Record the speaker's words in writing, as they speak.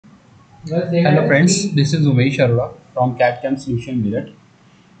Hello friends, this is Umesh Arora from CAD/CAM Solution Mirror,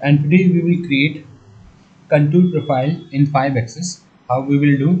 and today we will create contour profile in 5 axis. How we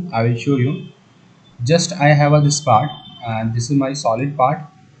will do, I will show you. Just I have this part and this is my solid part,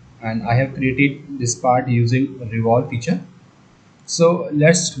 and I have created this part using revolve feature. So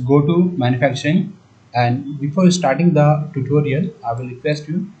let's go to manufacturing, and before starting the tutorial, I will request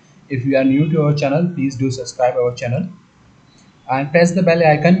you, if you are new to our channel, please do subscribe our channel and press the bell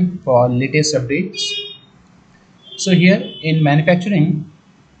icon for latest updates. So here in manufacturing,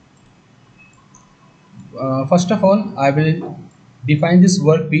 first of all, I will define this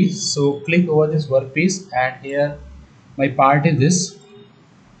workpiece. So click over this workpiece, and here my part is this.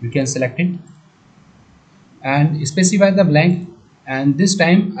 You can select it and specify the blank. And this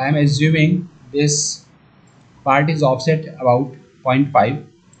time I am assuming this part is offset about zero point 0.5.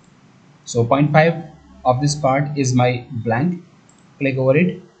 So zero point 0.5 of this part is my blank. Click over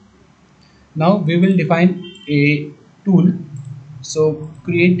it. Now we will define a tool. So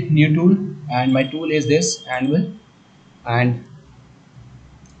create new tool, and my tool is this anvil and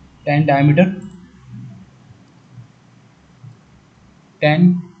 10 diameter,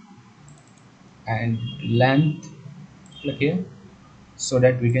 10 and length. Click here so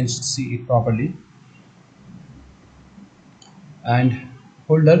that we can see it properly. And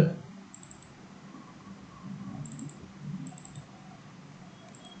holder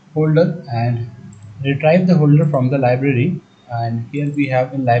and retrieve the holder from the library. And here we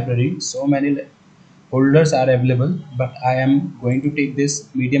have in library so many holders are available, but I am going to take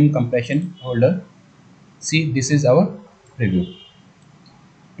this medium compression holder. See, this is our preview.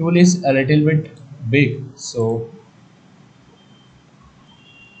 Tool is a little bit big, so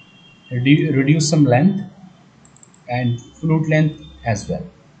reduce some length and flute length as well.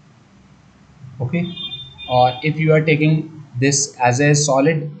 Okay, or if you are taking this as a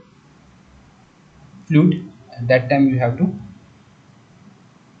solid flute, at that time you have to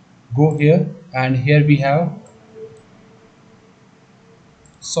go here, and here we have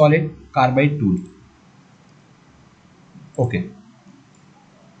solid carbide tool. Okay,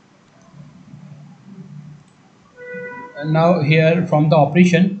 and now here from the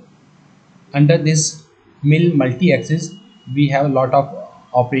operation, under this mill multi-axis, we have a lot of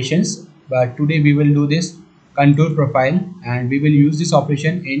operations, but today we will do this contour profile, and we will use this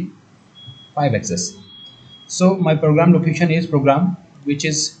operation in 5 axis. So my program location is program, which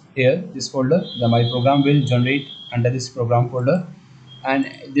is here, this folder. My program will generate under this program folder, and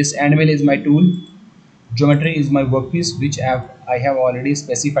this animal is my tool. Geometry is my workpiece, which I have already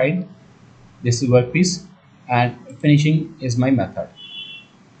specified. This is workpiece, and finishing is my method.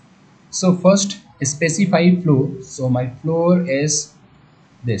 So first specify floor. So my floor is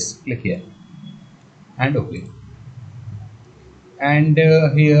this. Click here and OK. And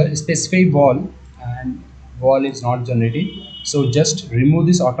here specify wall, and wall is not generated. So just remove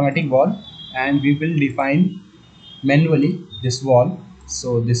this automatic wall, and we will define manually this wall.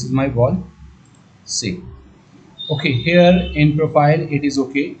 So this is my wall. See. Okay, here in profile it is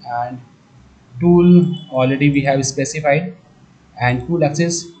okay, and tool already we have specified, and tool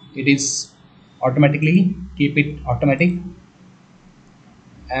axis it is automatically, keep it automatic.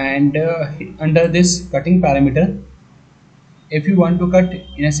 And under this cutting parameter, if you want to cut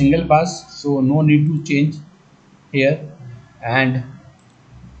in a single pass, so no need to change here. And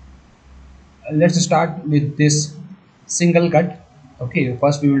let's start with this single cut. Okay,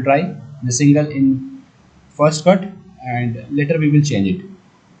 first we will try the single in first cut, and later we will change it.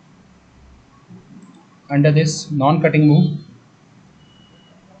 Under this non-cutting move,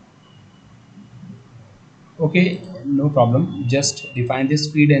 okay, no problem, just define this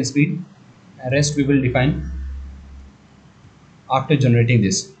speed and speed, rest we will define after generating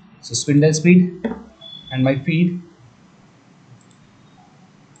this. So spindle speed and my feed,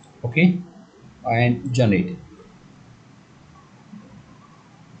 okay, and generate.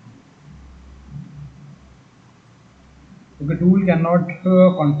 Okay, tool cannot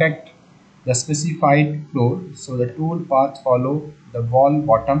contact the specified floor, so the tool path follow the wall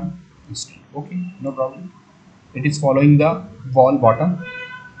bottom instead. Okay, no problem, it is following the wall bottom.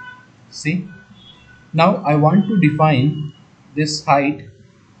 See, now I want to define this height.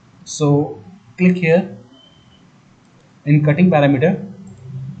 So click here in cutting parameter,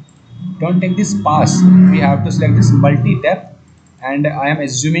 don't take this pass, we have to select this multi depth, and I am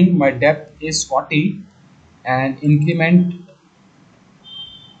assuming my depth is 40, and increment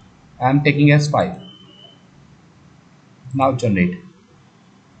I am taking as 5. Now generate.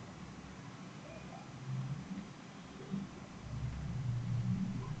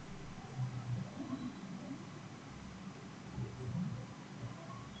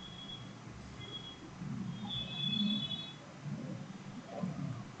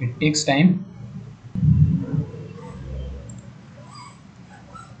 It takes time.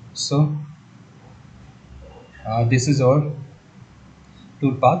 So this is our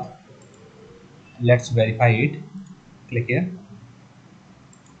toolpath. Let's verify it. Click here.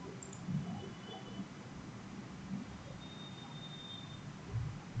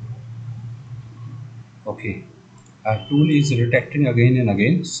 Okay. Our tool is detecting again and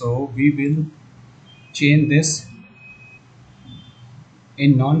again. So we will change this.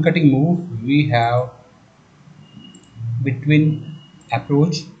 In non-cutting move, we have between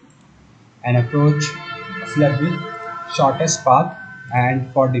approach and approach select the shortest path,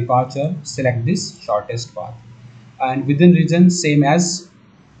 and for departure select this shortest path, and within region same as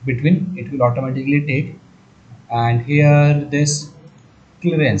between, it will automatically take. And here this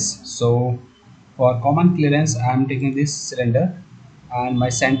clearance, so for common clearance I am taking this cylinder, and my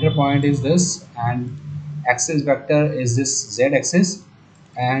center point is this, and axis vector is this z axis,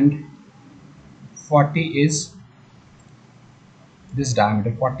 and 40 is this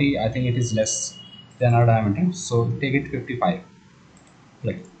diameter. 40, I think it is less than our diameter, so take it 55.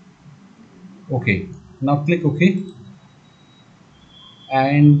 Click OK. Now click OK,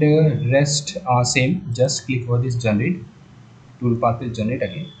 and rest are same. Just click over this generate. Toolpath will generate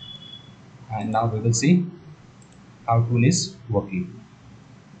again, and now we will see how tool is working.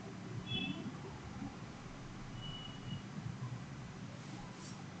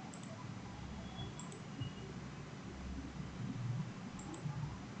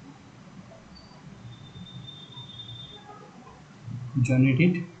 Generate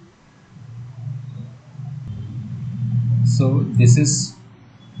it. So this is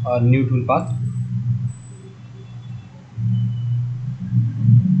a new toolpath.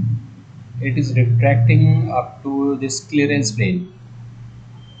 It is retracting up to this clearance plane.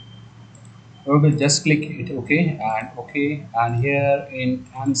 Okay, just click it OK and OK, and here in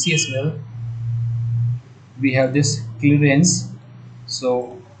MCSL we have this clearance,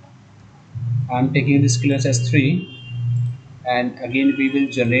 so I'm taking this clearance as 3, and again we will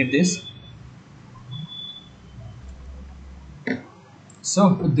generate this.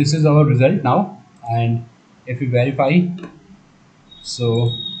 So this is our result now, and if we verify,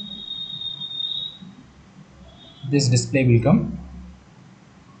 so this display will come.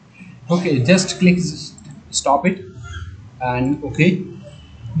 Okay, just click stop it and OK.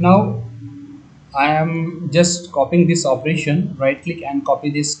 Now I am just copying this operation. Right click and copy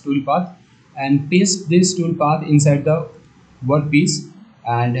this toolpath and paste this toolpath inside the workpiece,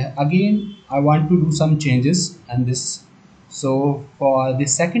 and again I want to do some changes and this. So for the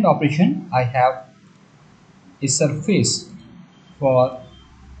second operation I have a surface for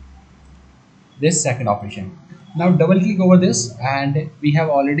this second operation. Now double click over this, and we have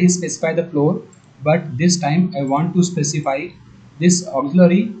already specified the floor, but this time I want to specify this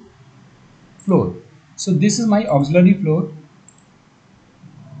auxiliary floor. So this is my auxiliary floor,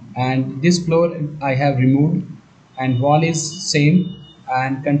 and this floor I have removed, and wall is same,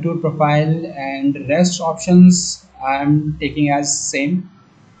 and contour profile and rest options I am taking as same.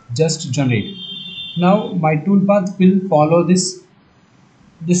 Just generate. Now my toolpath will follow this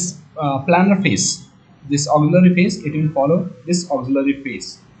planar face, this auxiliary face. It will follow this auxiliary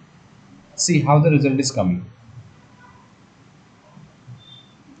face. See how the result is coming.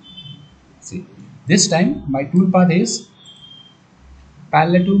 See, this time my toolpath is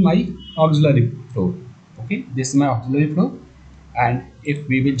parallel to my auxiliary flow. Okay, this is my auxiliary flow, and if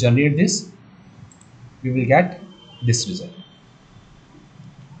we will generate this, we will get this result.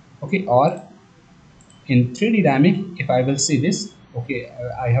 Okay, or in 3D dynamic, if I will see this, okay,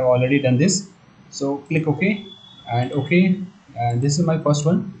 I have already done this, so click OK and OK, and this is my first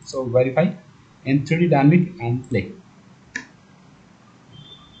one, so verify in 3D dynamic and play.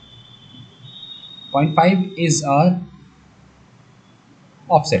 0.5 is our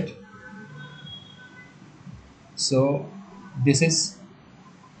offset, so this is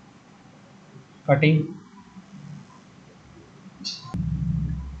cutting.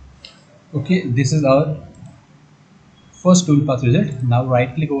 Okay, this is our first toolpath result. Now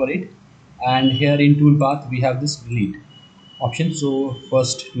right click over it, and here in toolpath we have this delete option. So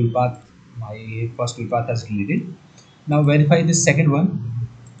first toolpath, my first toolpath has deleted. Now verify this second one,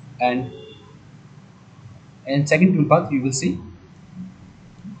 and second toolpath you will see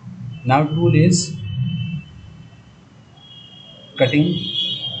now tool is cutting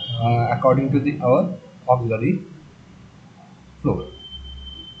according to the our auxiliary floor.